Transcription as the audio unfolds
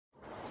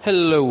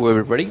Hello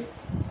everybody,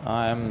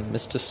 I'm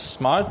Mr.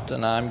 Smart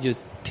and I'm your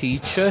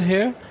teacher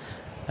here,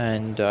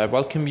 and I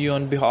welcome you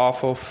on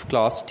behalf of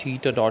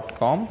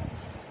classteacher.com.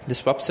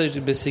 This website is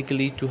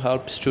basically to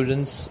help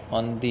students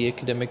on the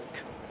academic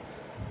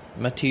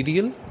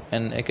material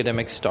and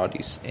academic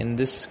studies. In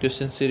this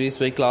question series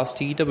by Class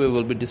Teacher, we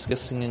will be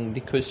discussing the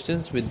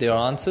questions with their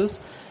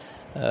answers.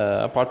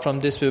 Apart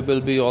from this, we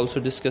will be also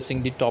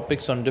discussing the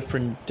topics on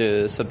different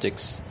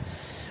subjects.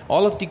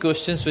 All of the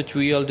questions which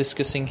we are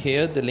discussing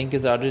here, the link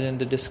is added in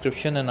the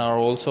description and are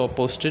also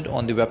posted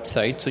on the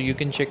website. So you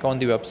can check on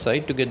the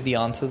website to get the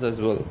answers as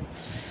well.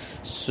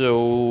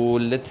 So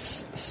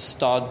let's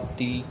start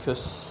the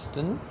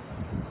question.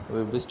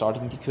 We'll be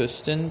starting the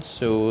question.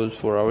 So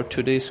for our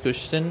today's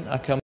question,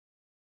 our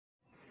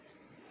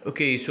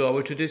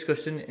today's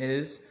question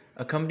is: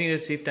 a company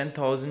received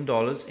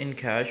 $10,000 in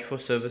cash for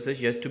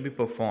services yet to be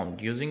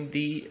performed. Using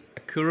the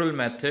accrual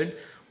method,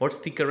 what's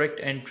the correct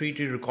entry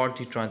to record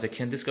the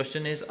transaction? This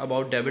question is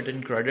about debit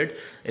and credit.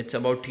 It's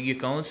about T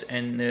accounts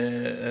and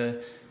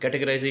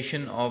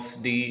categorization of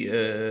the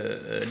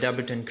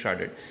debit and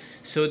credit.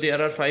 So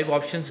there are 5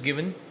 options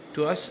given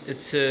to us.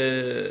 It's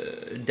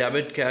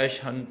debit cash,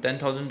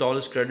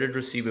 $10,000 credit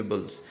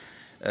receivables.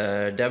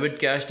 Debit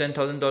cash,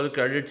 $10,000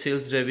 credit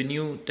sales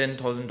revenue,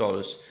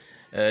 $10,000.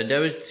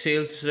 Debit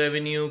sales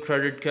revenue,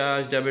 credit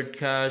cash, debit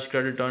cash,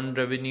 credit earned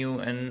revenue,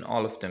 and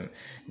all of them.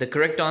 The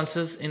correct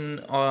answers in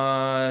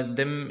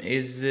them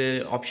is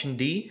option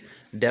D,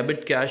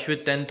 debit cash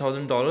with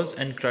 $10,000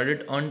 and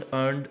credit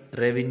earned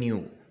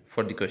revenue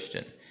for the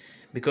question,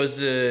 because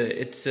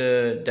it's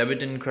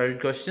debit and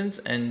credit questions,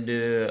 and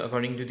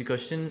according to the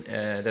question,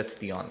 that's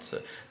the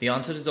answer. The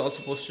answer is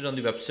also posted on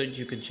the website.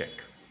 You can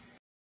check.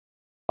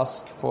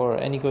 Ask for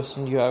any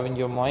question you have in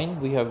your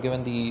mind. We have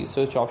given the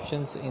search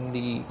options in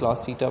the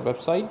Class Theta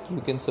website. You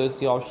can search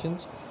the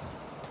options.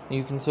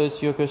 You can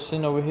search your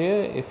question over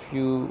here. If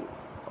you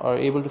are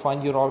able to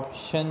find your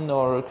option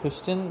or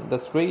question,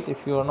 that's great.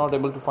 If you are not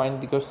able to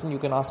find the question, you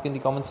can ask in the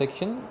comment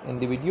section in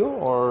the video,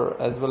 or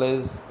as well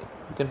as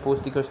you can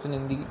post the question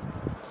in the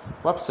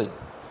website.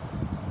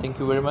 Thank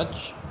you very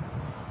much.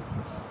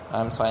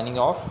 I'm signing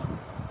off.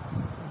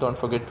 Don't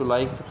forget to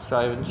like,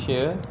 subscribe and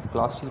share.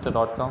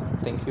 classteacher.com.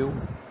 Thank you.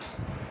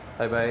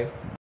 Bye bye.